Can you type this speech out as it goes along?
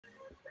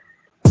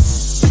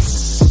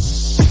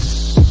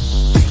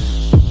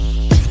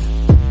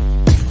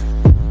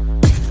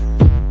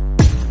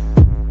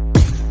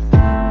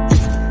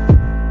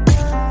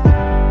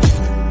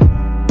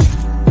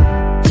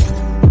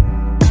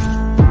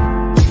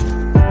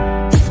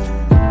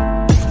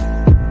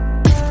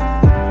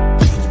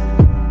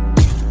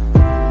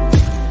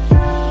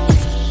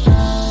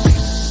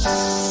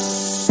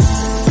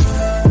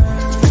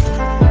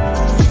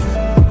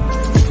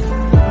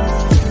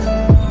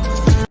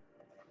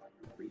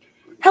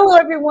Hello,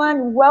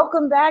 everyone.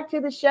 Welcome back to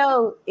the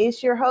show.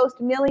 It's your host,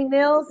 Millie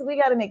Mills. We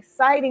got an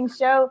exciting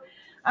show.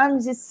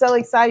 I'm just so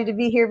excited to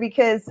be here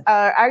because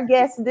our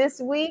guests this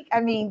week,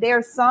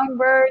 they're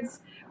songbirds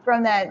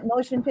from that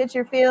motion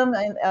picture film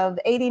of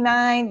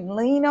 '89,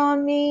 Lean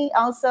on Me.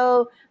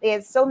 Also, they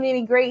had so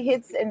many great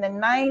hits in the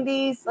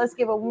 '90s. Let's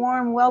give a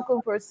warm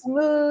welcome for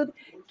Smooth,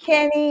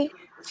 Kenny,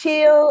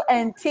 Chill,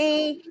 and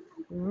T.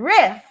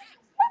 Riff.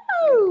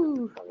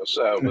 Woo! What's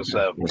up? What's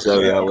up? What's What's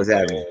up, y'all? up, What's man?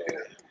 happening?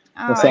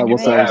 Oh, Thank you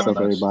What's for up? man. What's having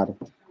up, us. everybody?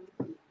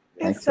 It's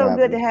Thanks for so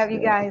good having to us. have you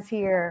Yeah. guys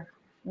here,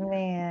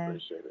 man.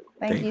 Appreciate it.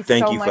 Thank you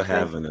Thank so you much for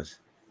having us.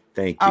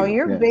 Thank Oh, you.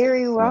 you're Yes.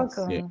 very Yes.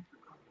 welcome. Yeah.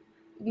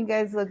 You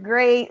guys look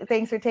great.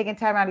 Thanks for taking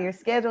time out of your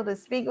schedule to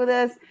speak with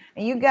us.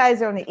 And you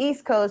guys are on the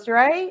East Coast,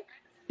 right? East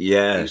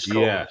Yes.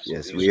 Coast.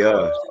 Yes, East we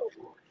are. Coast.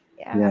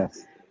 Yeah. Yes.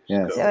 East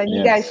Yes. So, and you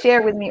Coast. guys Yes.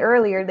 shared with me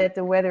earlier that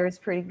the weather is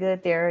pretty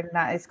good there,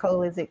 not as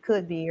cold as it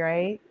could be,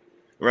 right?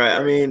 Right. I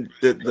Right. mean,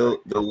 the Right. the,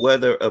 the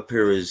weather up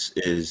here is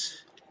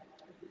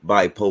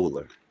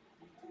bipolar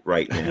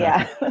right now.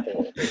 Yeah.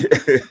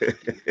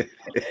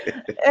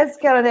 It's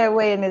kind of that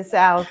way in the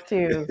South,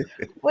 too.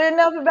 Well,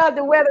 enough about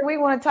the weather. We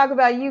want to talk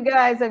about you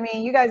guys. I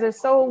mean, you guys are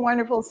so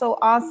wonderful, so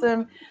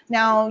awesome.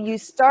 Now, you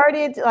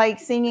started like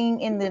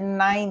singing in the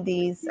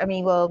 '90s.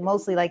 Well,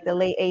 mostly like the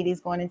late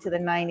 '80s going into the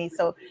 '90s.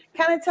 So,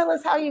 kind of tell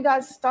us how you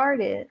got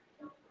started.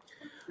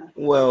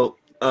 Well,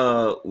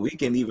 we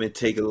can even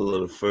take it a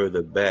little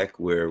further back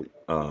where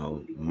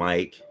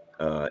Mike,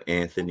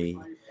 Anthony,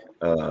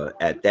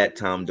 at that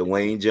time,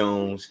 Dwayne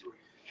Jones,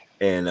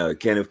 and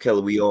Kenneth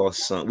Kelly,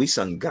 we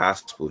sung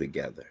gospel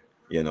together.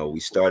 We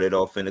started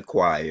off in the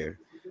choir.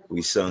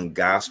 We sung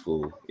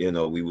gospel.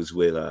 We was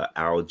with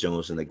Al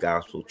Jones and the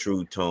Gospel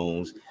True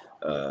Tones,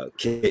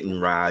 Kitten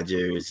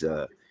Rogers,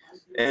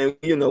 and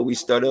we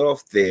started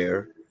off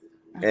there,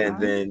 and Uh-huh.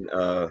 then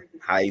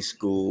high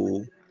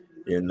school.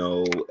 You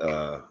know,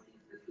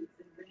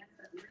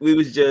 we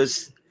was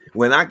just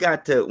when I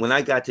got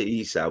to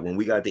East Side, when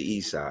we got to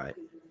East Side,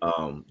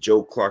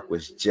 Joe Clark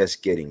was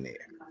just getting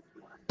there.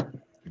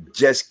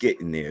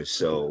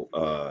 So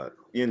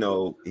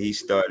he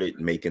started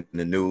making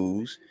the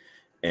news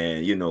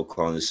and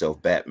calling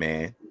himself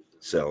Batman.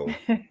 So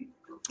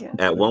Yeah.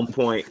 at one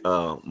point,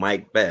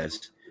 Mike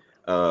Best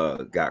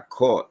got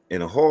caught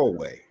in a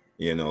hallway,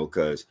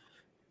 because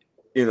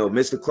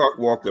Mr. Clark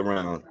walked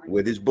around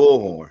with his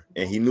bullhorn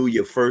and he knew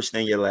your first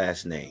and your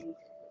last name.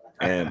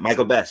 And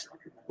Michael Best,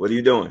 what are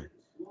you doing?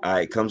 All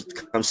right, come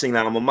sing the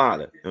alma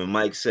mater. And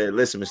Mike said,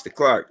 listen, Mr.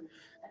 Clark,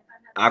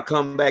 I'll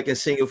come back and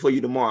sing it for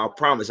you tomorrow. I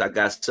promise I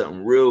got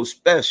something real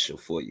special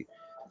for you.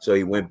 So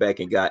he went back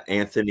and got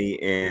Anthony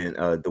and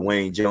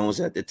Dwayne Jones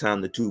at the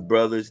time, the two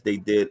brothers. They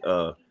did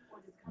a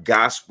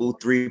gospel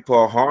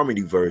 3-part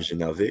harmony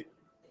version of it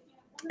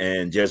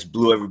and just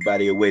blew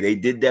everybody away. They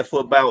did that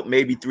for about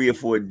maybe 3 or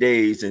 4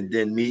 days. And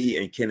then me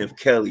and Kenneth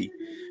Kelly,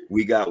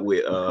 we got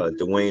with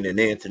Dwayne and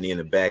Anthony in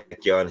the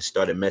backyard and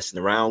started messing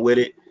around with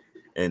it.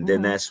 And then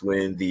Mhm. that's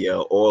when the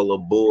All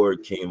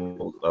Aboard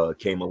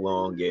came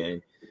along,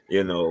 and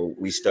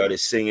we started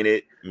singing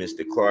it.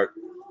 Mr. Clark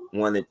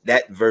wanted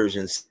that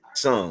version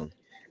sung,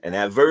 and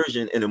that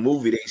version in the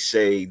movie they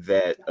say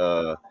that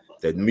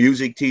the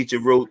music teacher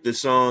wrote the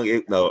song.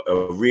 It no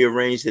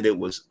rearranged it. It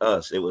was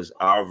us. It was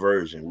our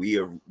version. We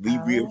Oh.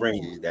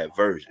 rearranged that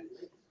version,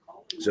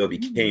 so it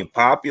Mm. became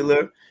popular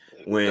There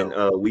you when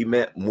go. we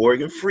met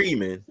Morgan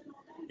Freeman.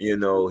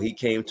 He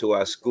came to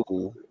our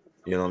school.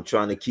 I'm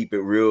trying to keep it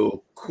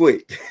real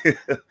quick.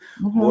 Mhm.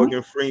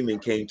 Morgan Freeman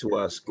came to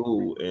our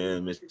school,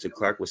 and Mr.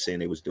 Clark was saying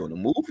they was doing a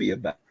movie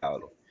about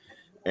him,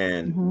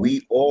 and Mhm.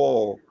 we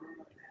all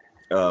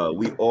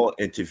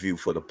interviewed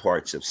for the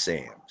parts of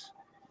Sam's.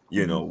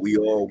 Mhm. We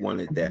all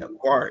wanted that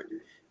part,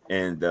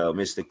 and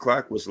Mr.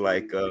 Clark was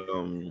like,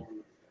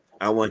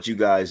 "I want you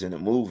guys in the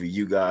movie.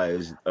 You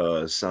guys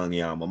sung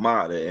the alma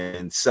mater,"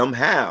 and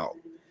somehow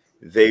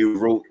they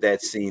wrote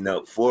that scene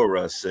up for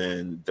us,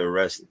 and the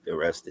rest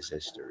is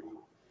history.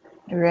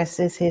 The rest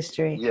is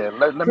history. Yeah,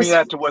 let me Just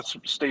add to what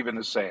Stephen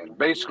is saying.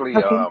 Basically,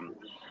 okay.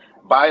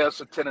 by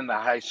us attending the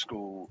high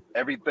school,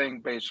 everything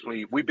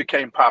basically we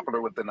became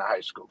popular within the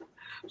high school.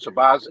 So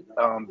by us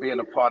being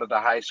a part of the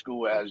high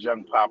school as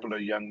young popular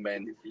young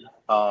men,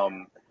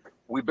 um,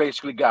 we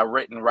basically got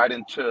written right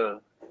into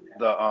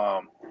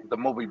the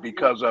movie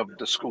because of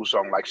the school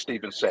song, like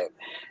Stephen said.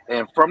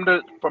 And from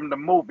the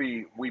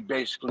movie, we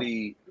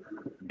basically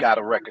got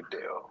a record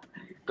deal.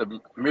 The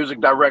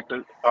music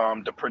director,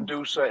 the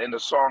producer, and the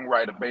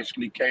songwriter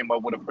basically came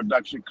up with a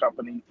production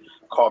company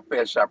called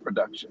Fair Shot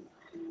Production.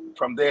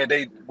 From there,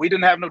 we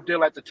didn't have no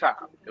deal at the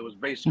time. It was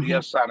basically Mhm.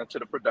 us signing to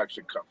the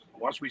production company.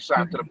 Once we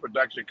signed to the Mhm.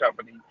 production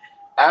company,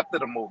 after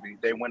the movie,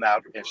 they went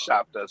out and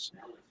shopped us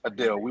a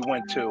deal. We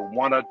went to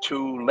one or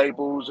two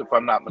labels, if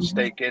I'm not Mhm.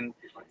 mistaken,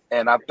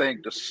 and I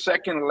think the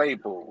second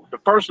label, the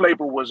first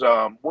label was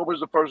what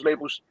was the first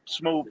label?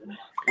 Smooth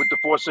with the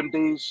Force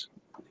MDs.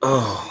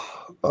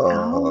 Oh,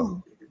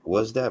 Oh.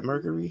 was that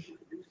Mercury?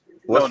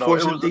 Was No, no, it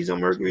Force was MDs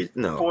on Mercury?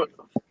 No. for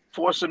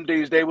Force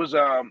MDs. They was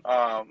on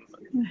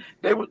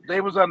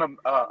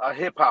a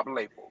hip hop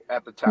label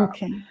at the time.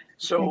 Okay.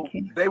 So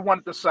Okay. they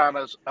wanted to sign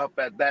us up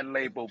at that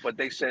label, but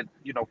they said,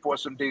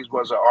 Force MDs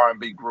was an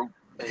R&B group,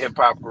 a hip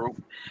hop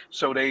group.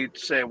 So they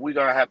said, we're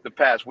going to have to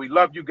pass. We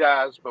love you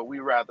guys, but we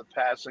rather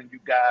pass on you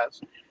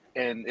guys.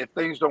 And if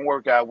things don't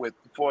work out with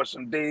Force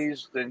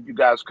MDs, then you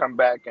guys come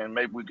back and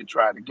maybe we could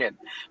try it again.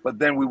 But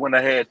then we went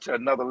ahead to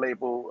another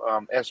label,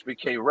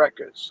 SBK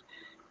Records.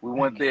 We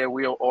went there,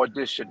 we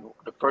auditioned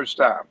the first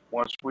time.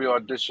 Once we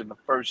auditioned the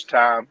first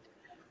time,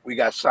 we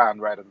got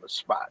signed right on the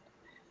spot.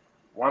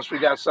 Once we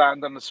got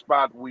signed on the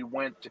spot, we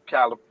went to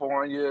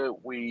California.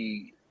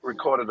 We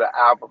recorded the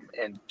album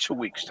in 2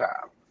 weeks'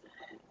 time.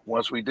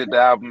 Once we did the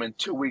album in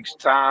 2 weeks'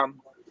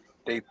 time,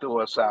 they threw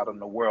us out on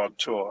the world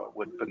tour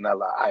with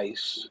Vanilla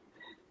Ice.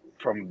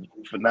 From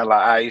Vanilla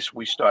Ice,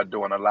 we started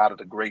doing a lot of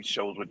the great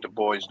shows with the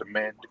Boys II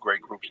Men, the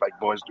great groups like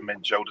Boys II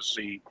Men,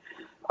 Jodeci,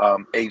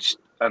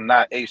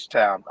 not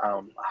H-Town,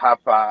 High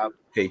Five,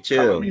 Hey, Color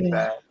chill. Me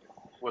Bad.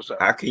 What's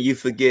up? How can you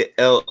forget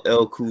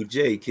LL Cool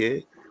J,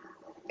 kid?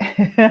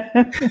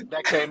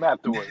 That came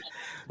afterwards.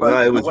 No,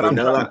 But it was what I'm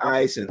Vanilla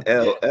trying- Ice and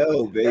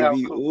LL,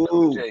 baby. Cool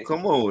Ooh, J.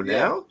 come on Yeah.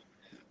 now.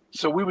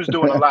 So we was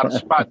doing a lot of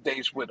spot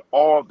dates with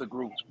all the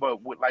groups, but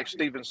like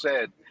Steven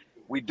said,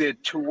 we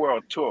did 2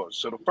 world tours.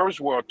 So the first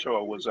world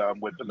tour was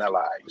with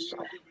Vanilla Ice.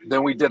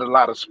 Then we did a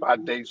lot of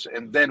spot dates,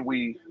 and then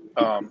we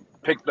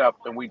picked up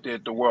and we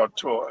did the world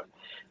tour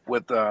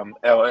with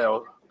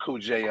LL Cool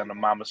J on the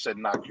Mama Said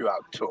Knock You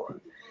Out tour.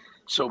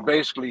 So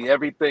basically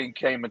everything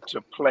came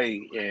into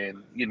play,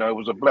 and it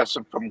was a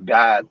blessing from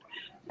God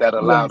that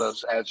allowed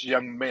us as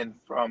young men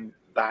from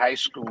the high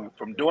school,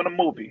 from doing a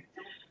movie,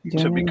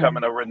 to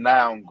becoming a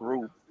renowned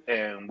group.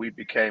 And we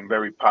became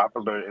very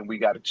popular, and we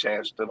got a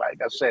chance to,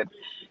 like I said,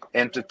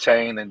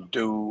 entertain and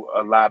do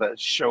a lot of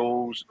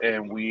shows.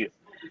 And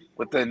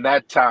within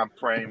that time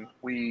frame,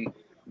 we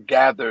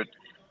gathered,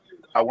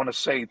 I want to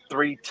say,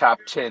 3 top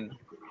 10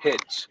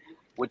 hits,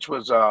 which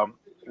was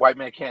White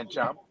Man Can't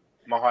Jump,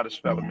 My Heart Is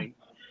Felony,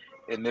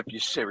 and If You're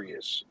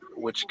Serious,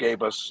 which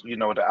gave us,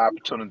 the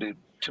opportunity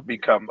to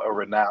become a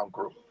renowned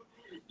group.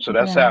 So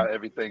that's how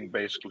everything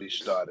basically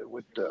started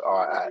with the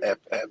RIFF,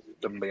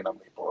 the Lean On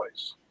Me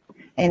Boys.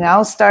 And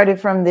I'll start it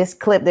from this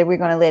clip that we're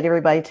going to let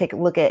everybody take a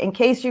look at. In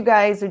case you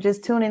guys are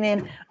just tuning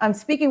in, I'm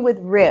speaking with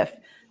Riff.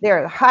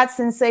 They're a hot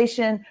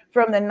sensation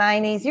from the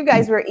 90s. You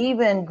guys were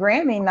even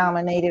Grammy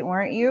nominated,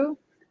 weren't you?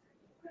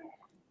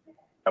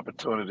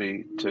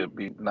 Opportunity to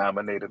be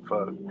nominated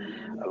for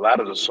a lot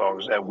of the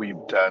songs that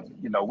we've done.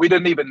 We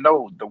didn't even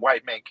know the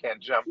White Man Can't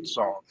Jump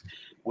song,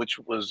 which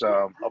was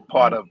a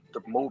part of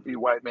the movie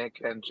White Man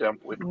Can't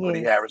Jump with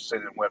Woody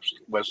Harrelson and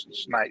Wesley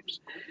Snipes,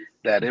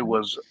 that it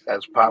was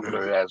as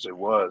popular as it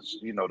was.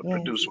 The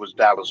producer was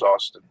Dallas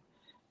Austin,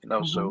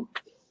 so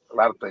a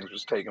lot of things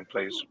was taking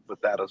place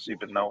without us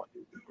even knowing.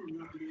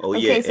 Oh,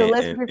 Okay, yeah, so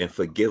and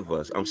forgive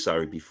us. I'm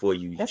sorry, before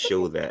you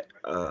show that,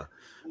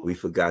 we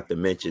forgot to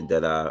mention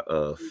that our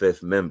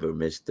 5th member,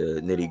 Mr.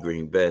 Nitty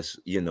Green Best,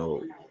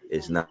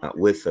 is not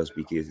with us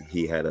because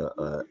he had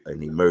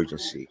an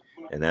emergency.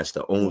 And that's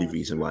the only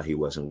reason why he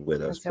wasn't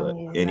with us. But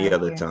any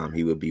other time,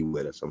 he would be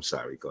with us. I'm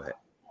sorry. Go ahead.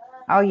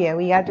 Oh, yeah,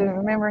 we got to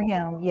remember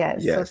him.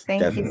 Yes. So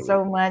thank definitely. you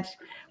so much.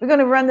 We're going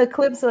to run the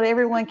clip so that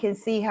everyone can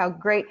see how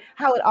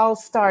it all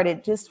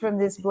started just from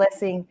this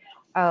blessing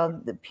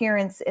of the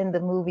appearance in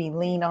the movie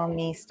Lean On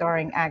Me,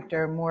 starring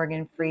actor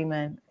Morgan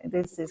Freeman.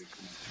 This is...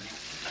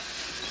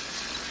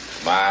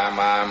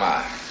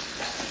 My.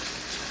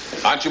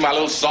 Aren't you my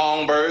little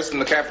songbirds from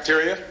the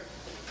cafeteria?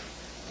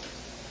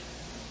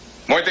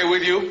 Weren't they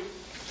with you?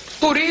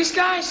 Who, these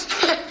guys?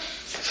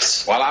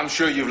 Well, I'm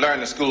sure you've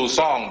learned the school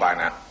song by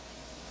now.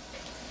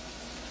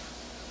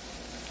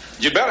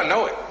 You better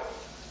know it.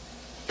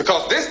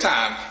 Because this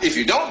time, if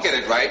you don't get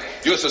it right,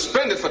 you're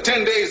suspended for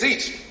 10 days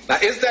each. Now,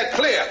 is that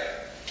clear?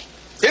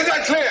 Is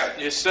that clear?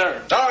 Yes,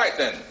 sir. All right,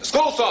 then. The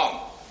school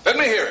song. Let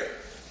me hear it.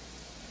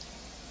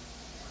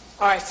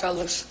 All right,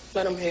 fellas.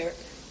 Let them hear it.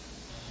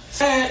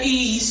 Fair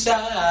East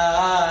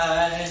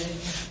Side,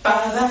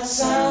 by thy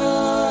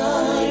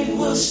side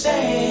will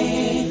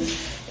stand,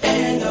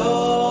 and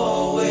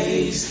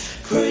always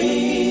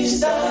praise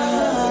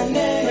thy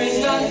name.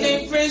 Praise thy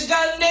name, praise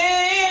thy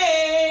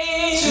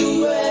name.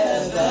 To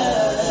ever,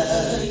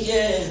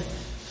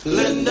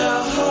 lend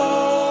our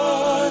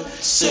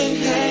hearts and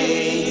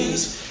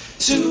hands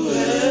to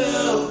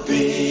help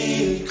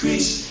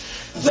increase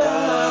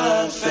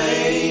thy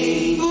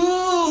fame.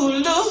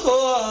 Ooh,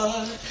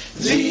 Lord,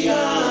 the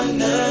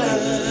honor,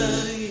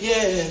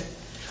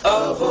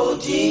 of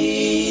old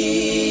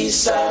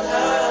East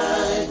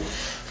Side,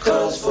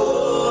 cause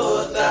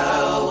forth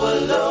our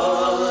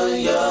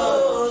loyalty.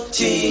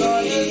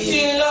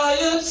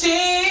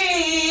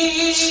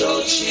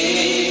 So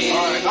cheer.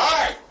 All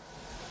right.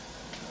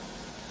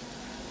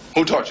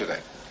 Who taught you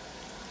that?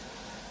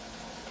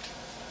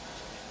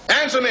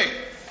 Answer me.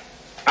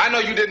 I know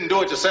you didn't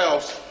do it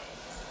yourselves.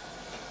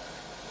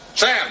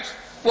 Sam's.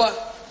 What?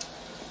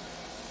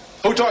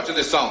 Who taught you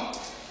this song?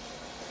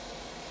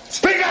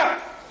 Speak up!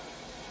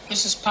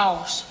 Mrs.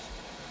 Powers.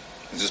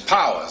 Mrs.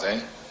 Powers, eh?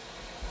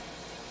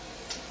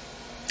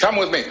 Come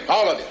with me,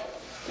 all of you.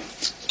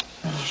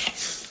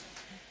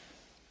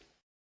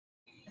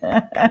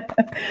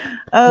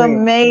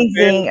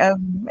 Amazing,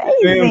 Sam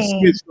amazing.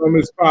 switched on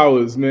his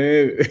powers,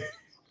 man.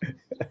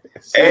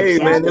 Hey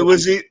Yeah. man, it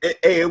was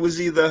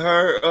either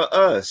her or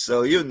us.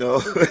 So you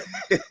know.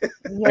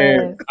 And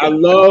Yes. I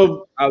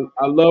love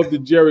the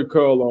Jerry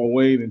curl on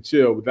Wayne and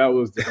Chill, but that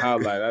was the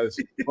highlight. That is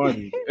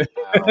funny.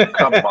 Oh,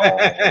 come on.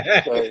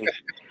 Okay.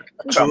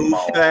 Come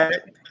on.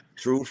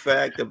 True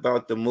fact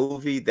about the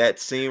movie, that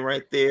scene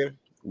right there,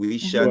 we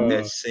shot Wow.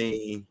 that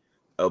scene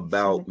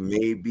about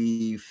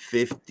maybe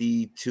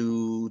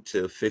 52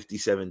 to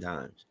 57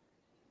 times.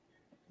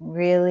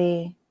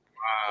 Really?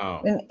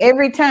 Wow. And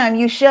every time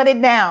you shut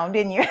it down,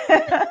 didn't you?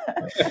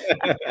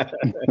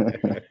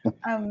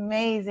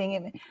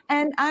 Amazing.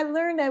 And I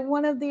learned that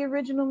one of the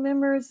original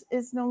members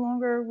is no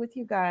longer with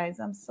you guys.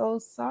 I'm so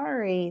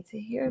sorry to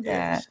hear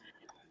that. Yes.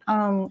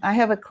 I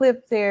have a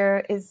clip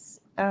there. Is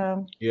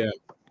Yeah.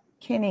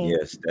 Kenny.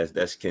 Yes,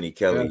 that's Kenny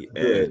Kelly.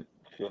 That's good.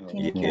 And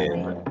Kenny yeah.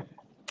 Kelly.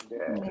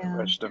 Yeah. Yeah.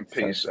 Rest in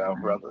peace, our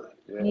brother.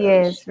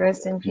 Yes,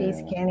 rest in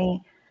peace,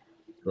 Kenny.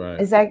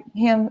 Right. Is that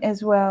him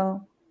as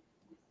well?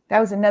 That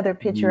was another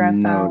picture I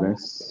No, found.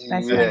 that's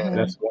That's Yeah. not him.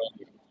 That's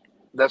Wayne.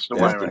 That's the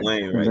That's one right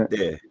Dwayne Is right that-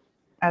 there.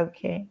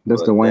 Okay.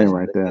 that's But the Wayne that's-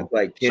 right there. that's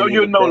like So Kenny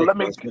you in the know, back, let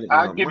me. that's what-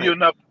 I'll give you Mike.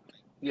 an up.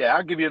 Yeah,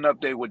 I'll give you an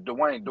update with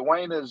Dwayne.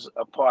 Dwayne is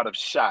a part of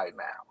Shy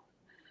now.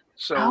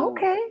 So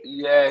Okay.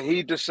 yeah,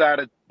 he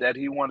decided that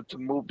he wanted to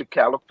move to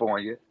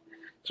California,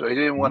 so he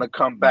didn't want to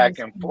come back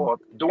and forth.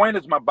 Dwayne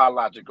is my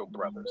biological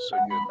brother, so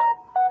you know.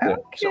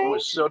 Okay.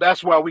 So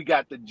that's why we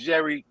got the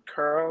Jerry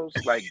curls,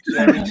 like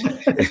Jerry curls.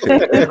 You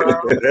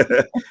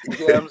know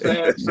what I'm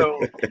saying?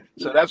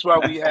 So that's why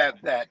we had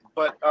that.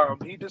 But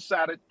he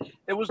decided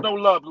there was no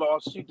love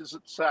lost. He just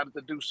decided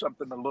to do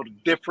something a little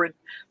different.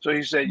 So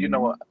he said, you know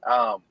what,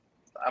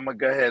 I'm gonna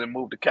go ahead and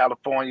move to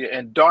California.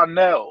 And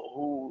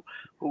Darnell,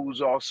 who's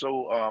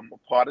also a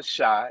part of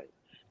Shy,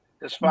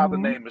 his father's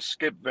name is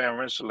Skip Van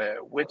Rensselaer,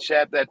 which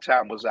at that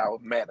time was our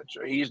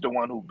manager. He's the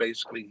one who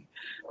basically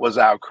was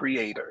our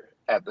creator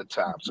at the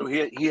time. So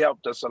he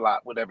helped us a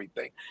lot with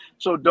everything.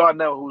 So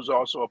Darnell, who's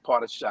also a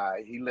part of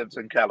Shy, he lives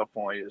in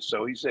California.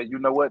 So he said, you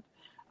know what?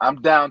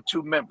 I'm down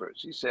 2 members.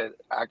 He said,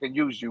 I can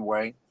use you,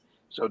 Wayne.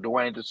 So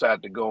Dwayne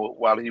decided to go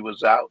while he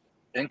was out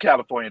in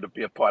California to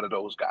be a part of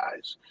those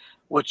guys,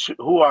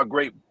 who are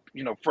great,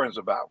 friends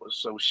of ours.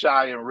 So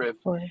Shy and Riff,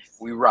 Of course.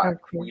 we rock,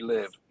 Of course. we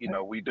live,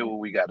 we do what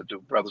we got to do.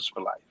 Brothers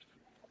for life.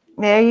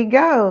 There you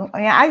go.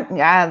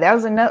 Yeah, that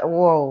was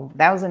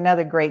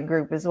another great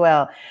group as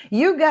well.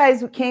 You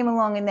guys came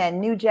along in that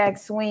New Jack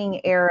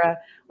Swing era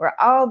where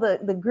all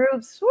the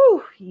groups,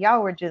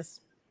 y'all were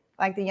just,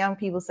 like the young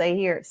people say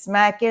here,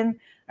 smacking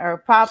or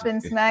popping,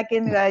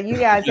 smacking. You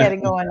guys had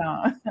it going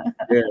on.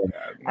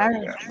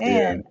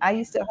 Yeah. I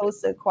used to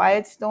host a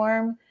Quiet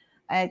Storm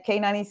at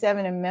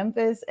K97 in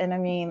Memphis. And I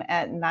mean,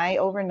 at night,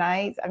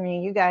 overnight, I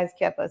mean, you guys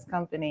kept us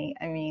company.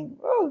 I mean,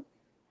 woo.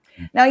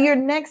 Now, your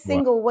next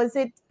single, was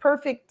it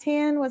Perfect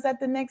 10? Was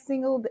that the next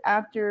single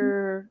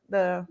after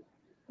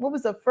what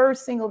was the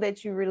first single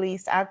that you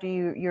released after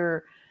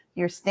your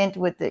stint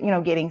with the,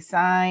 getting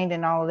signed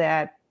and all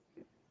that?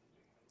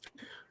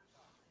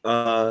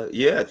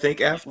 Yeah, I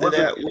think after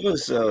that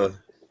was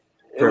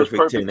It was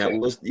Perfect 10. That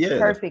was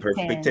Perfect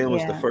Perfect 10, 10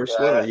 was the yeah. first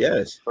one.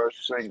 Yes.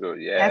 First single,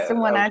 yeah. That's the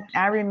one that was-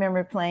 I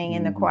remember playing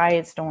in the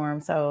Quiet Storm.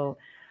 So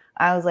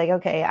I was like,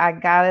 okay, I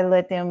gotta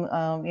let them,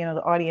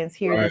 the audience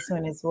hear this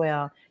one as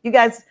well. You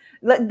guys,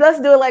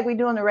 let's do it like we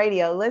do on the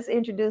radio. Let's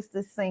introduce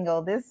this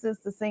single. This is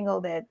the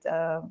single that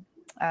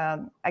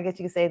I guess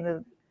you could say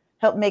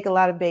helped make a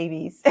lot of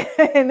babies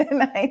in the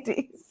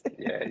 90s.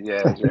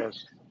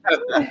 Yes.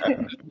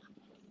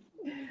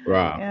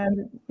 Wow.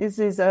 And this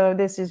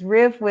is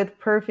Riff with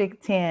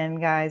Perfect 10,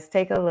 guys.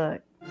 Take a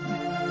look.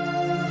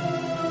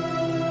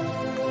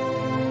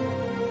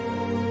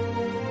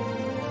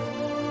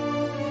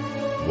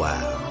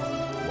 Wow.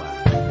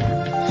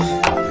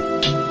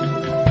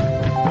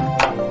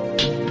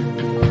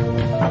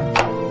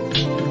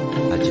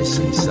 I just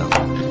seen something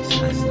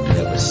I've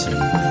never seen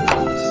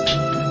before.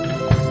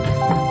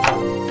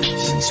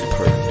 She's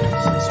perfect.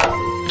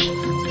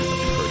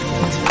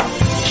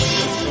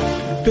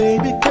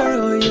 Baby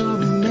girl,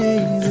 you're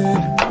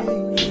amazing.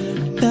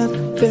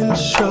 Nothing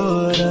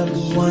short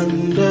of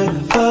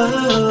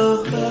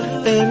wonderful.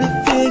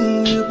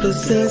 Everything you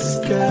possess,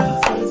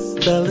 girl.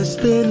 Fellas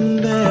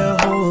spend their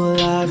whole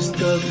lives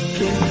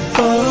looking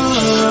for.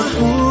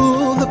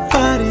 Ooh, the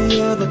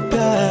body of a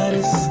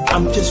goddess.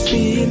 I'm just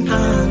being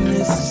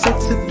honest.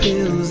 Sex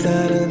appeals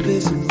out of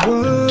this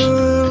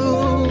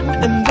world.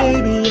 And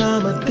baby,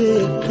 I'm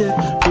addicted.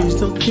 Please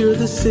don't cure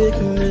the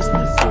sickness.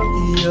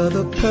 You're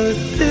the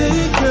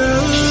perfect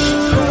girl.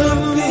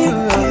 Perfect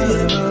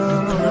girl.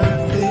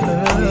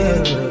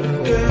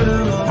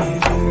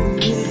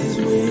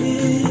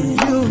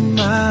 You're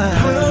my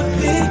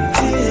perfect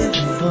 10.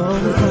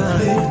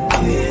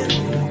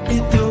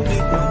 It don't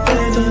get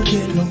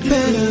no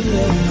better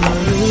than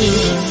you.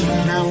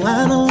 Now I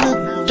don't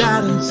look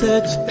down and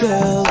such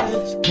girl,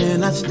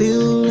 and I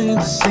still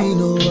ain't seen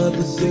no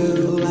other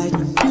girl like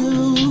you.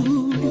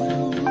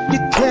 You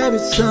carry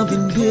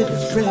something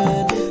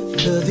different.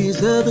 'cause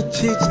these other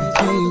chicks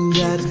ain't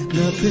got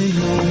nothing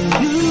on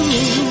you.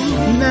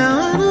 Now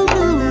I don't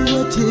know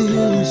what you're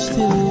used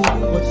to,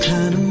 what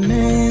kind of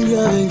man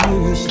you're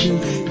used to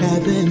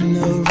having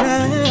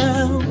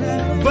around,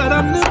 but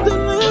I'm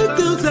nothing like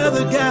those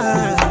other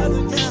guys.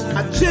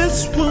 I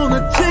just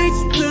wanna take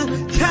the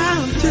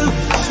time to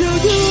show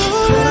you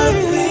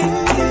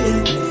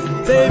perfect,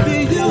 baby,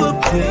 you're a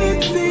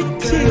perfect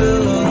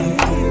girl.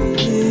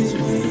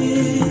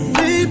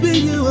 Baby,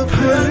 you are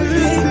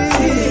perfect,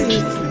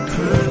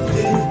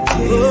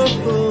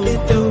 oh,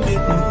 it don't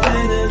get no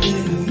better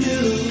than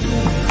you.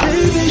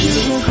 Baby, you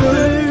are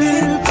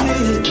perfect,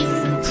 yeah.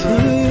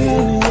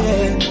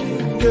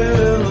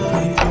 Girl,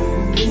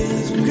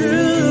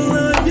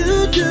 you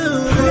do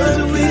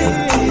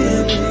perfect,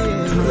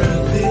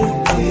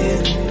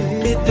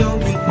 it don't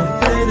get no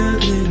better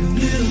than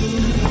you.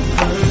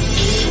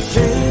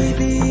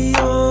 Baby,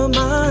 all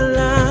my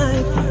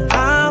life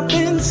I've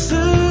been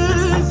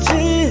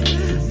searching,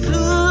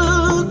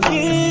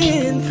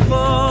 looking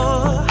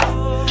for,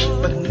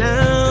 but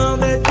now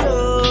that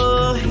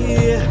you're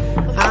here,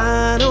 I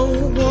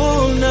don't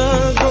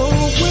wanna go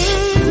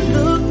and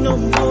look no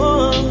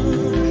more,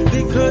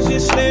 because you're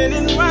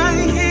standing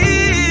right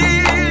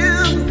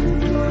here,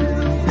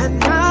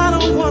 and I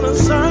don't wanna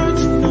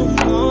search no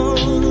more,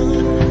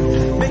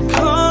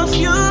 because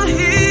you're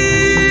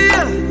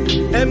here,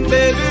 and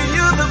baby,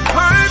 you're the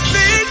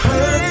perfect,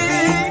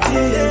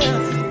 yeah,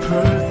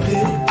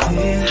 perfect,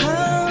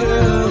 yeah,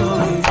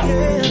 girl,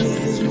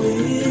 is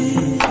with,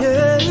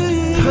 yeah,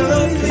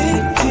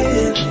 perfect,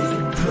 yeah,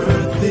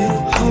 perfect,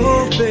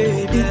 oh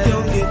baby,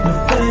 don't get no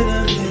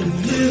better than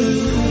you.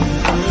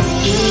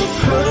 You're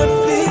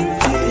perfect,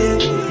 yeah,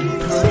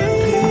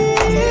 perfect,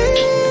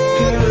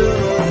 girl,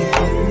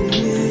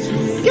 is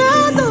with,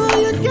 God, all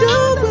you do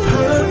is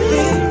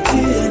perfect,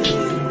 yeah,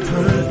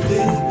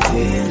 perfect,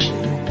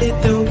 yeah, it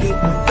don't get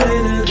no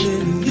better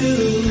than you.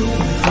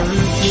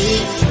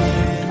 Perfect,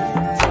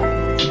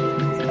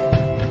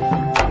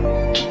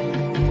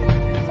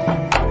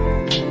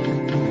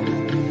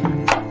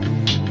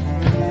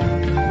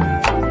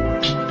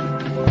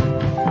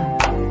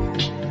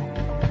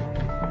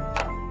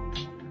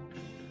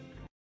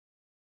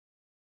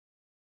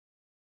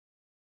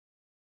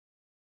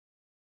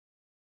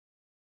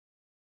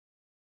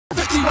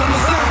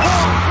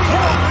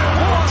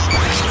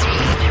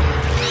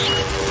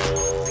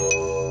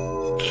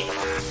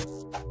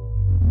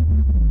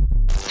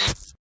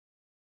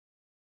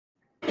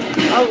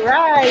 All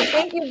right,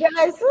 thank you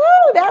guys.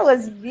 Woo, that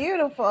was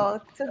beautiful.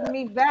 Took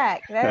me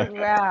back. That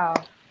wow.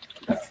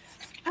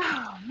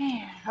 Oh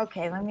man.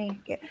 Okay, let me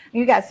get.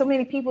 You got so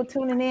many people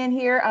tuning in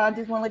here. I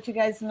just want to let you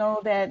guys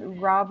know that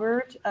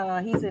Robert,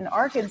 he's in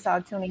Arkansas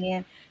tuning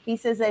in. He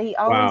says that he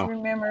always Wow.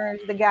 remembers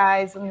the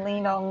guys and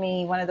Lean on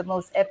Me, one of the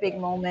most epic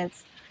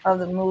moments of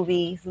the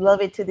movies.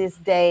 Love it to this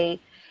day.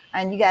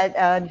 And you got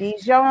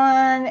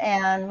Dijon,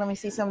 and let me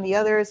see some of the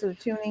others who are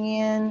tuning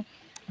in.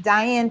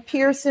 Diane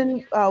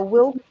Pearson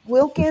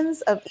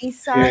Wilkins of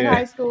Eastside Yeah.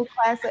 High School,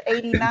 class of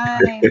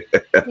 '89.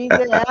 She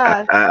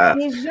said,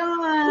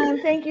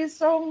 Dijon, thank you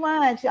so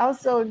much.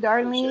 Also,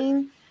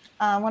 Darlene,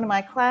 one of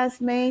my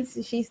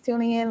classmates, she's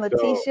tuning in.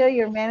 Letitia,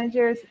 your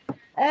managers.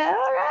 All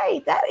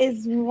right, that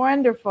is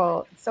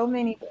wonderful. So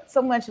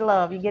much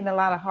love. You're getting a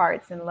lot of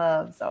hearts and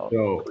love. So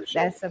So,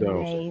 that's so,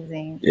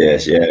 amazing.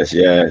 Yes, yes,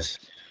 yes.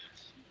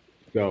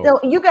 so. So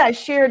you guys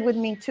shared with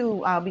me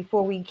too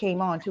before we came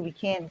on too. We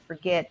can't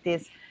forget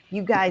this.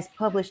 You guys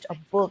published a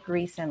book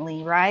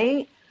recently,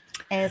 right?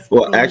 And it's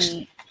Well, the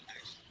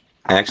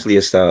actually,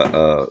 it's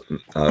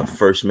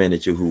first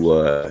manager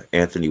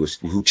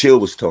who Chill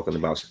was talking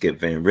about, Skip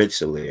Van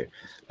Rensselaer.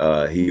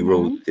 He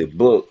wrote the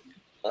book.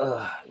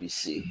 Let me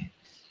see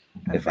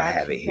if I got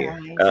have you it here.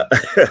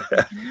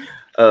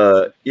 guys.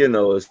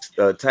 It's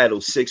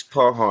titled Six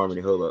Part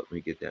Harmony. Hold up, let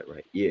me get that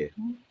right. Yeah.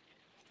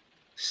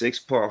 Six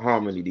Part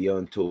Harmony, the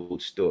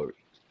Untold Story.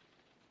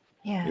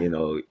 Yeah. You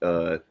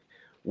know,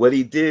 what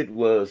he did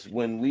was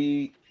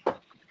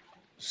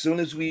soon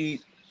as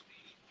we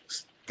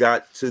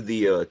got to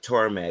the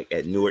tarmac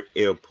at Newark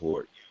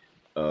Airport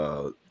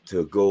to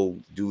go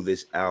do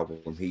this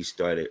album, he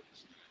started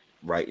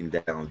writing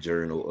down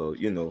journal of,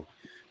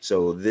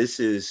 so this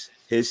is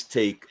his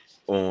take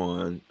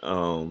on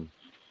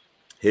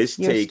Your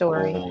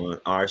story.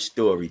 on our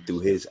story through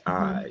his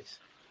eyes.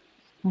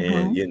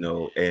 And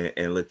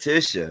and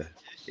Letitia,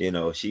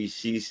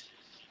 she's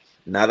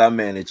not our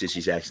manager,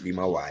 she's actually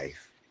my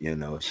wife.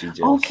 She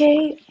just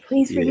Okay,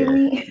 please forgive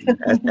me.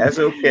 that's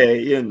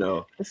okay.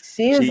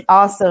 She is She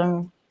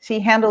awesome. She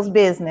handles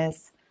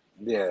business.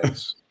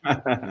 Yes.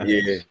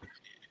 yeah,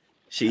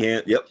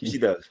 yep, she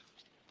does.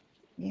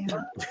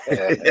 Yeah.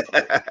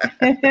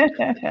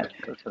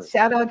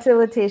 Shout out to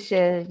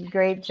Letitia.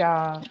 Great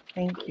job.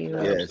 Thank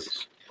you.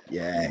 Yes.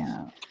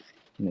 Yeah.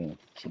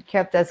 She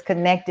kept us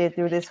connected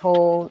through this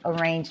whole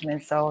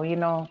arrangement. So,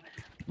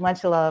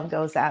 much love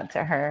goes out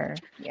to her.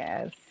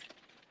 Yes.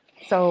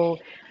 So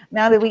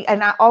now that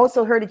and I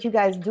also heard that you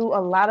guys do a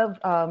lot of,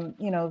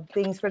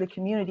 things for the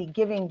community,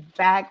 giving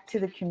back to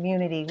the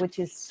community, which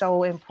is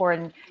so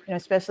important,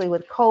 especially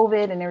with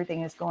COVID and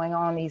everything that's going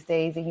on these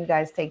days. And you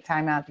guys take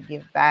time out to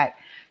give back.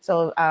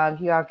 So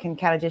you all can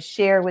kind of just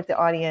share with the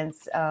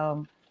audience,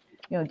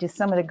 just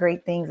some of the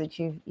great things that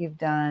you've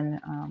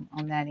done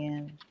on that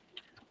end.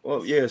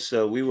 Well, yeah.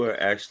 So we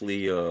were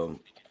actually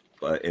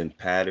in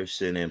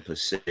Patterson and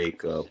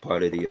Passaic,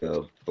 part of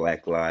the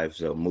Black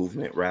Lives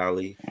Movement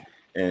rally.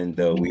 And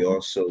we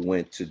also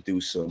went to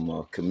do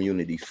some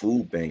community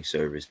food bank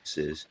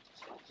services.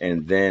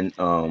 And then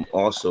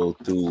also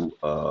through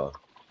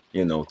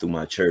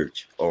my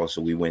church,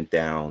 also we went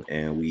down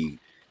and we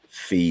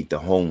feed the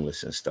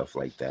homeless and stuff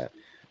like that.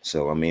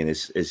 So, I mean,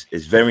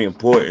 it's very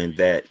important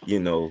that,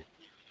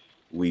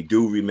 we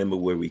do remember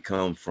where we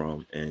come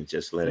from and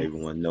just let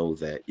everyone know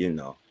that,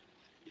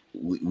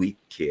 we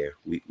care.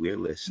 We're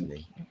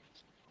listening.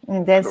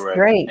 And that's Correct.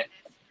 great.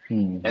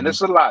 And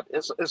it's a lot.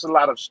 It's a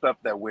lot of stuff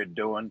that we're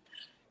doing.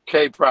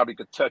 Kay probably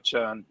could touch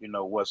on,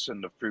 what's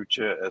in the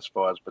future as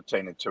far as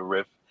pertaining to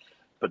RIF,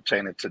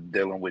 pertaining to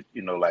dealing with,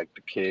 like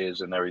the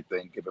kids and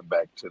everything, giving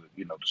back to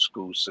the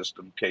school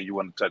system. Kay, you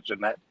want to touch on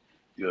that?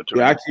 Yeah,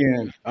 I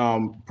can.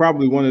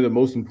 Probably one of the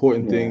most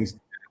important things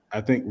I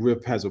think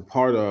RIF has a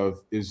part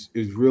of is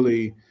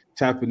really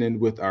tapping in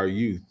with our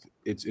youth.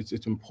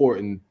 It's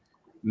important,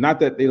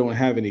 not that they don't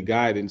have any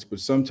guidance, but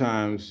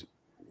sometimes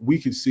we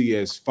could see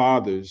as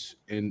fathers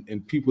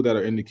and people that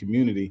are in the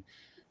community,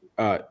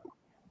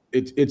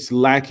 it's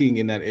lacking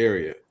in that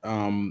area.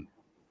 I'm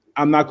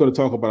not going to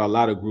talk about a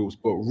lot of groups,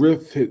 but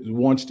RIF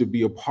wants to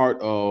be a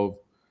part of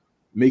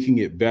making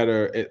it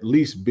better, at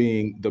least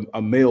being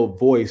a male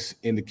voice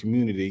in the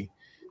community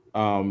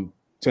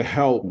to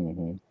help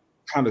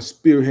kind of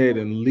spearhead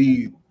and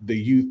lead the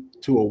youth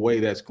to a way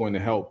that's going to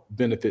help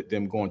benefit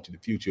them going to the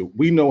future.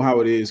 We know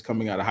how it is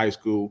coming out of high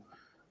school.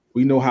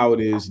 We know how it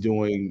is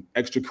doing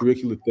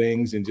extracurricular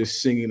things and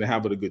just singing and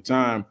having a good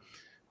time.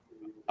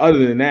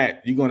 Other than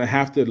that, you're going to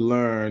have to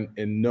learn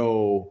and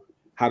know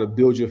how to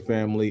build your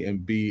family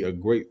and be a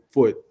great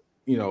foot,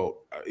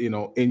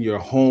 in your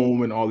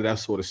home and all of that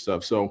sort of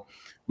stuff. So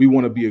we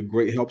want to be a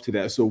great help to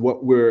that. So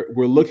what we're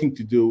looking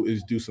to do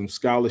is do some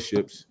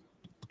scholarships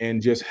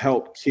and just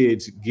help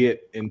kids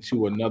get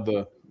into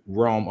another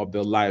realm of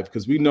their life.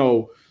 Because we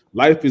know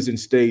life is in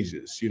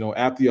stages.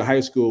 After your high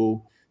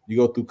school, you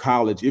go through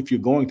college. If you're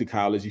going to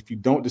college, if you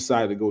don't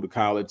decide to go to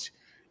college,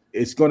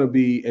 it's going to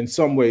be in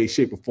some way,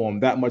 shape, or form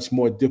that much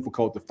more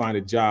difficult to find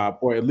a job,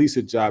 or at least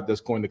a job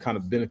that's going to kind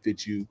of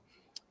benefit you.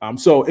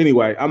 So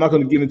anyway, I'm not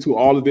going to get into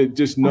all of it.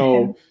 Just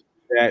know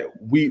that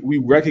we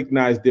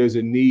recognize there's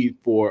a need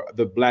for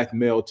the Black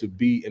male to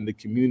be in the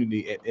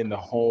community and in the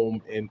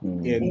home and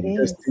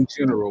just in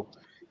general.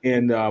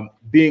 And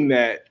being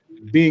that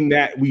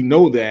we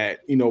know that,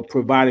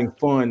 providing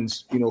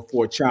funds,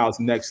 for a child's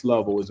next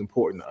level is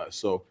important to us.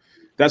 So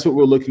that's what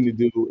we're looking to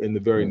do in the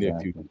very near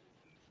future.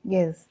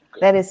 Yes,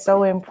 that is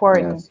so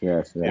important.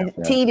 Yes.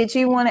 T, did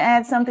you want to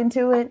add something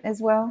to it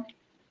as well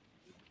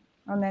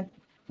on that?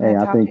 Hey,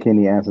 I think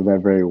Kenny answered that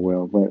very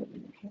well, but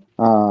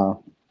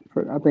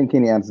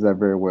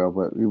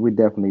we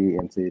definitely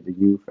into the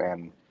youth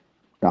and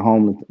the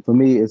homeless. For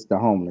me, it's the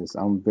homeless.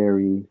 I'm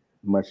very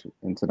much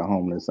into the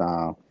homeless.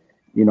 I'm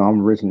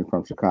originally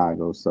from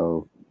Chicago,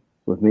 so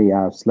with me,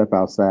 I've slept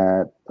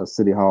outside a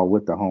city hall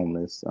with the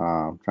homeless,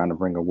 trying to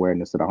bring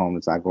awareness to the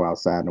homeless. I go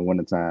outside in the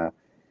wintertime.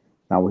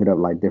 I would hit up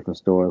like different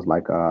stores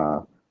like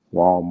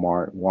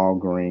Walmart,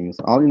 Walgreens,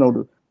 all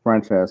the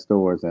franchise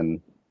stores,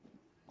 and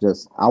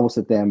I would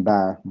sit there and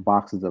buy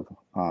boxes of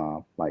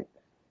like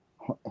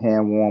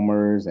hand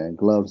warmers and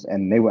gloves,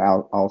 and they were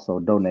also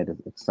donated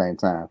at the same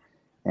time.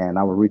 And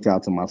I would reach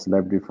out to my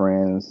celebrity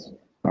friends,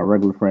 my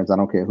regular friends. I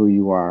don't care who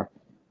you are,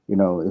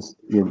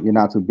 you're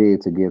not too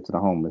big to give to the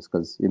homeless,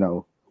 because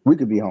we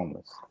could be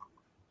homeless.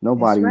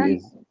 Nobody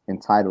is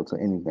entitled to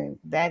anything.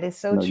 That is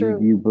so true.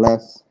 You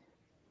bless.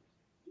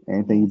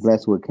 Anything you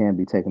bless with can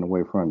be taken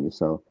away from you.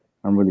 So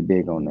I'm really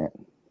big on that.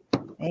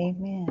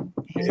 Amen.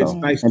 It's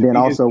nice. And then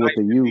also with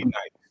the youth,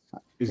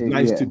 it's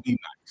nice to be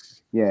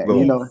nice. Yeah,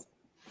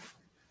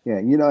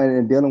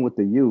 and dealing with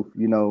the youth,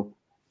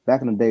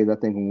 back in the days, I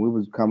think when we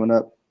was coming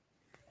up,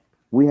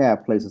 we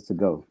had places to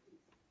go.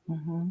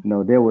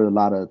 There were a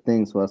lot of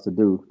things for us to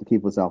do to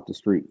keep us off the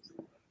streets.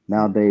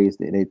 Nowadays,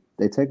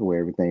 they take away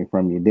everything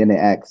from you. Then they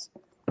ask,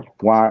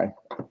 why,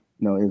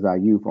 is our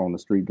youth on the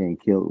street getting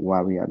killed?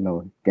 Why we got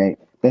no game?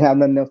 They have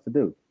nothing else to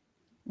do.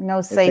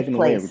 No safe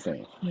place.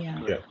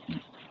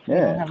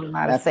 Yeah. Have a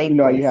lot of safe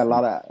places. You had a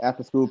lot of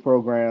after school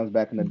programs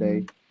back in the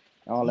day.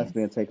 All that's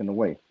being taken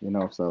away,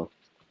 so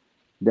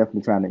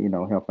definitely trying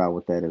to, help out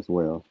with that as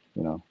well,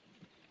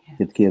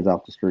 get the kids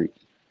off the street.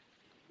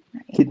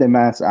 Keep their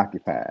minds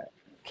occupied.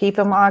 Keep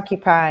them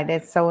occupied.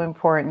 That's so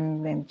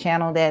important. And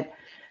channel that,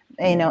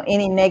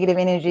 any negative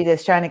energy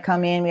that's trying to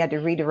come in, we have to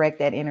redirect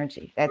that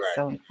energy. That's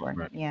so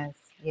important. Yes.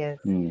 Yes.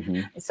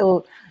 Mm-hmm.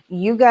 So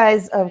you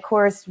guys, of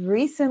course,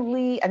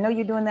 recently, I know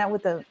you're doing that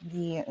with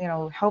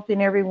the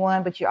helping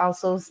everyone, but you're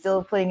also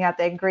still putting out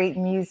that great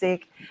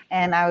music.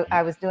 And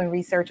I was doing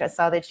research. I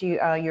saw that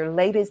your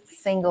latest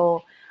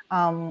single,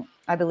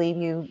 I believe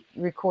you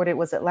recorded,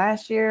 was it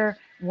last year?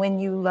 When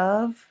You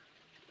Love?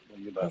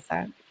 When You Love. Is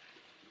that?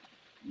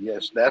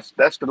 Yes,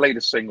 that's the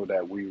latest single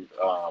that we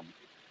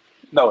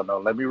no,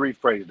 let me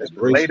rephrase that. The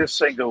Inspiration. latest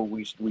single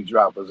we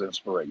dropped was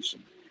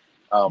Inspiration.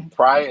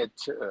 Prior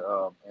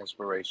to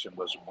Inspiration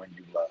was When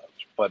You Love.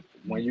 But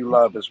When You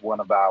Love is one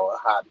of our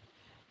hot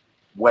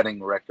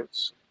wedding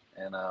records.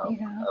 And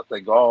Yeah. I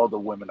think all the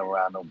women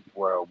around the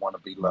world want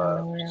to be Around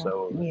the loved. world.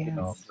 So, you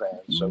know what Yes. I'm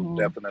saying? So Mhm.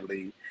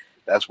 definitely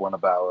that's one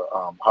of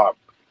our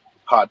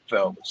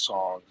heartfelt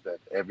songs that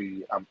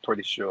I'm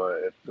pretty sure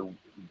if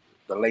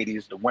the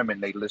ladies, the women,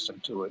 they listen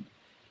to it,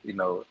 you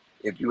know,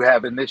 if you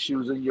having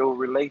issues in your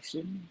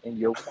relation, in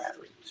your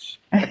marriage,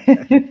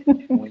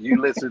 when you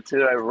listen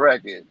to a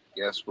record,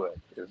 guess what?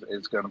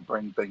 It's going to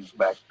bring things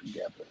back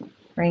together.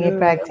 Bring it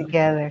back Definitely.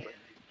 together.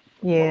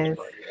 For the most Yes.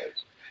 part,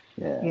 yes.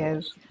 Yeah.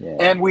 Yes. Yeah.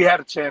 And we had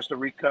a chance to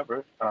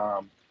recover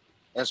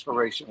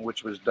Inspiration,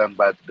 which was done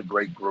by the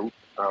great group,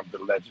 the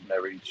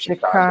legendary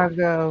Chicago.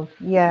 Chicago.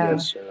 Yeah.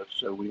 Yes, sir.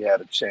 So we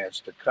had a chance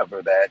to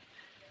cover that.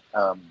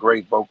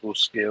 Great vocal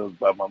skills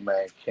by my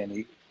man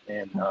Kenny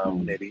and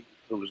Mhm. Nitty,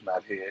 who's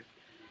not here.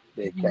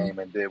 They Mhm. came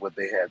and did what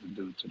they had to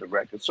do to the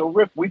record. So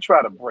Riff, we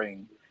try to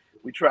bring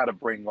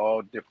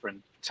all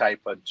different type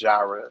of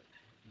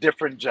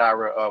different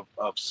genre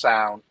of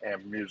sound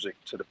and music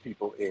to the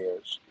people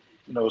ears.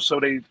 You know, so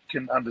they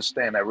can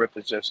understand that Riff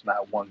is just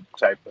not one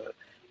type of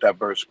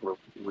diverse group.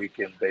 We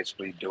can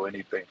basically do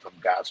anything from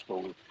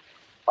gospel,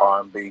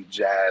 R&B,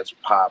 jazz,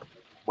 pop,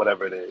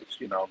 whatever it is.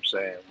 You know what I'm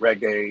saying?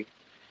 Reggae,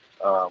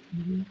 um,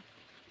 Mhm.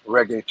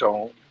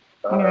 reggaeton.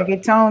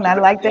 Reggaeton. I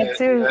like that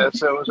too. Yeah,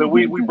 so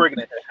we bring it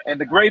in.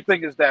 And the great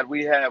thing is that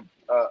we have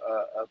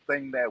a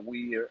thing that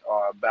we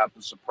are about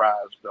to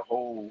surprise the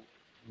whole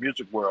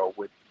music world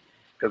with,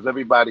 because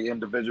everybody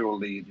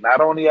individually, not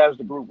only as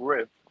the group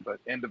Riff, but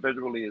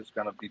individually is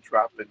going to be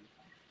dropping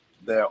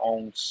their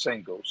own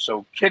single.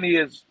 So Kenny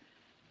is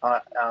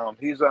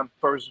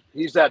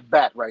he's at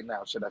bat right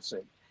now, should I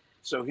say?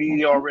 So he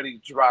Okay. already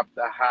dropped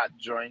a hot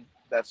joint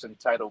that's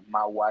entitled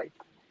 "My Wife."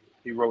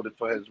 He wrote it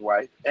for his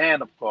wife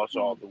and, of course,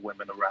 all the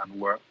women around the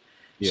world.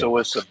 Yeah. So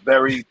it's a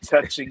very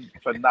touching,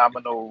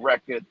 phenomenal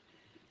record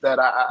that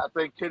I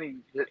think Kenny,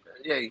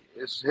 yeah,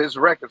 it's his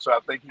record. So I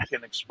think he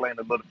can explain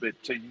a little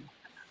bit to you.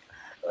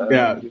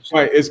 Yeah,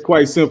 it's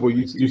quite simple.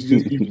 You just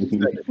said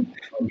it.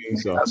 I mean,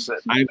 so That's it.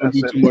 I ain't gonna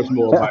That's do it. too much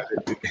more about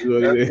it.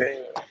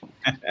 Okay.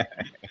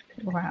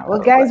 Wow. Well,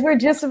 guys, we're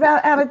just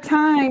about out of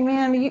time,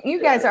 man.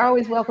 You guys are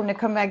always welcome to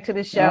come back to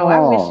the show. I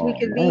wish we Oh,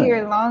 could be man.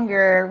 here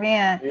longer,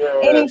 man.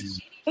 Yes.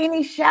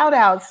 Any shout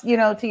outs,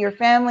 to your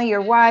family,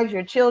 your wives,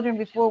 your children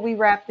before we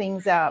wrap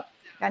things up?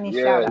 Got any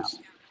shout outs?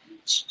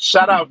 Yes.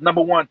 Shout out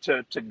number one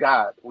to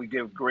God. We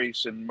give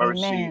grace and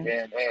mercy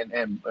Amen.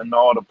 and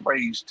all the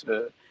praise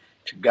to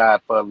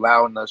God for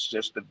allowing us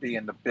just to be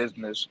in the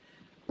business,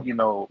 you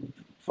know,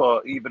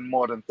 for even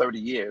more than 30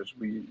 years.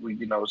 We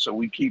so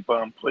we keep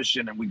on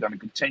pushing and we're going to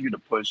continue to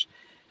push.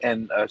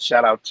 And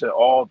shout out to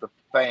all the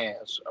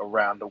fans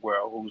around the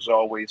world who's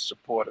always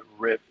supported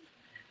Riff.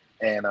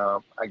 And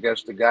I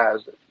guess the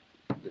guys,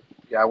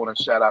 I want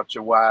to shout out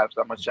your wives.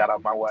 I'm going to shout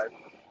out my wife.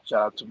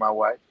 Shout out to my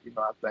wife.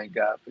 I thank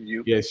God for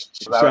you. Yes,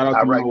 But shout out I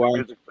to my write the wife.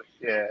 music for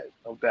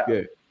no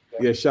doubt.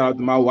 Yeah, shout out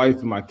to my wife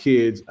and my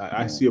kids.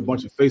 I see a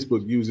bunch of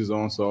Facebook users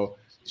on, so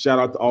shout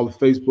out to all the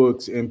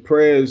Facebooks, and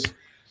prayers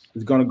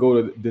is gonna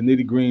go to the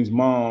Nitty Green's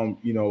mom.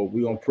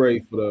 We're gonna pray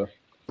for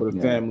the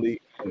Yeah.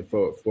 family and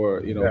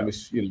for Yeah.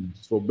 Miss,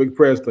 so big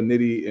prayers for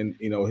Nitty and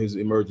his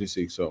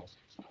emergency. So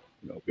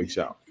big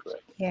shout.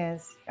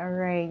 Yes. All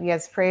right.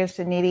 Yes. Prayers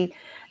to Nitty.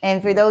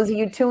 And for those of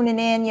you tuning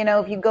in,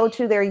 if you go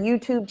to their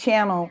YouTube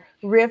channel,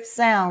 Riff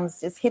Sounds,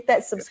 just hit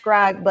that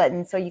subscribe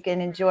button so you can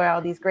enjoy all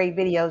these great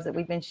videos that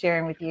we've been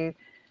sharing with you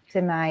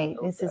tonight.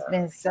 This has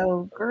been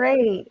so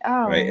great.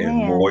 Oh, Right, and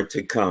man. more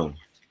to come.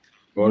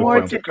 More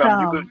come. to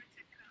come.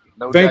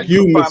 No Thank doubt.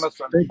 you, can Miss. find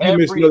us on Thank you,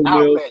 Miss every Millie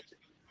Mills. outlet.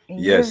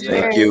 Yes, You're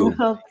thank very you.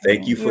 welcome.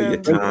 Thank you for You're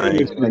your very time.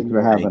 Thank you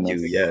for having Thank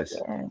us. you. Yes.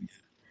 Yes.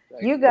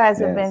 You guys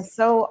have been Yes.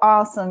 so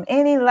awesome.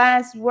 Any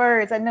last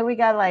words? I know we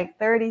got like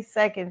 30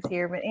 seconds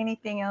here, but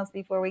anything else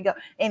before we go?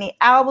 Any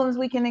albums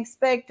we can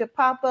expect to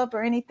pop up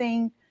or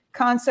anything?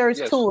 Concerts,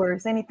 Yes.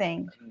 tours,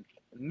 anything?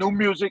 New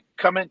music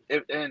coming,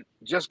 and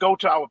just go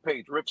to our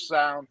page, Riff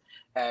Sound,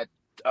 at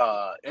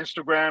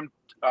Instagram,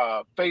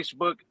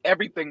 Facebook,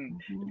 everything.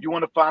 If you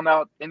want to find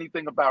out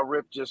anything about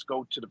Riff, just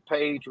go to the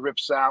page, Riff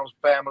Sounds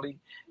Family,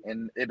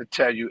 and it'll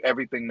tell you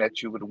everything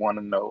that you would want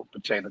to know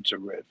pertaining to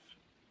Riff.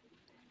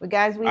 Well,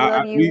 guys, we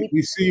love you.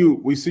 We see you.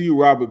 We see you,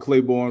 Robert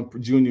Claiborne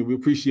Jr. We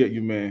appreciate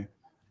you, man.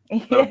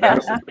 Yeah.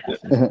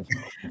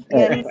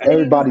 Yeah, he said he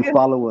Everybody was good.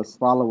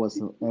 follow us,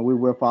 and we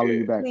will follow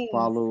you back. Please.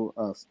 Follow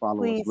us,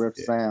 Please. Riff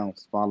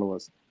Sounds, follow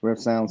us, Riff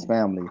Sounds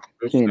family.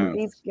 Riff Kenny, Sounds.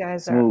 These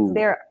guys Smooth,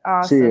 they're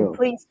awesome. Chill,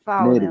 Please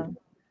follow Nitty. them.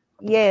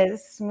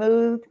 Yes,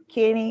 Smooth,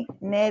 Kenny,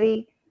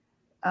 Nettie,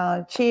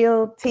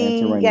 Chill,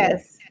 T. Terania.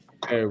 Yes.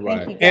 Everybody.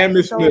 Thank you And guys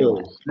Miss so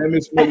Mills. And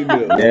Miss Millie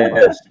Mills.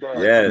 Yes,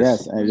 Yes,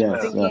 yes. and yes,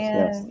 yes,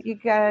 Again, yes. you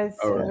guys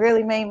All right.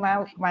 really made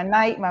my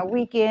night, my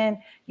weekend.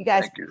 You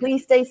guys, Thank you.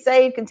 please stay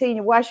safe. Continue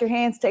to wash your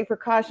hands, take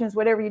precautions,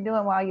 whatever you're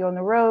doing while you're on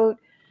the road.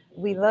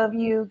 We love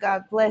you.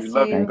 God bless We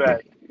love you you.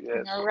 back.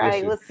 Yes. All right,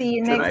 Listen, we'll see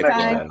you to the next next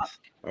time. one. Likewise.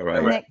 All right.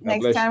 All right.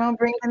 Next bless time you. on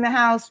Bring in the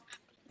House.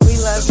 We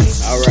love you.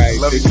 All right.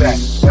 Love you Take it back.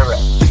 easy. All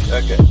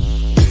right. Okay.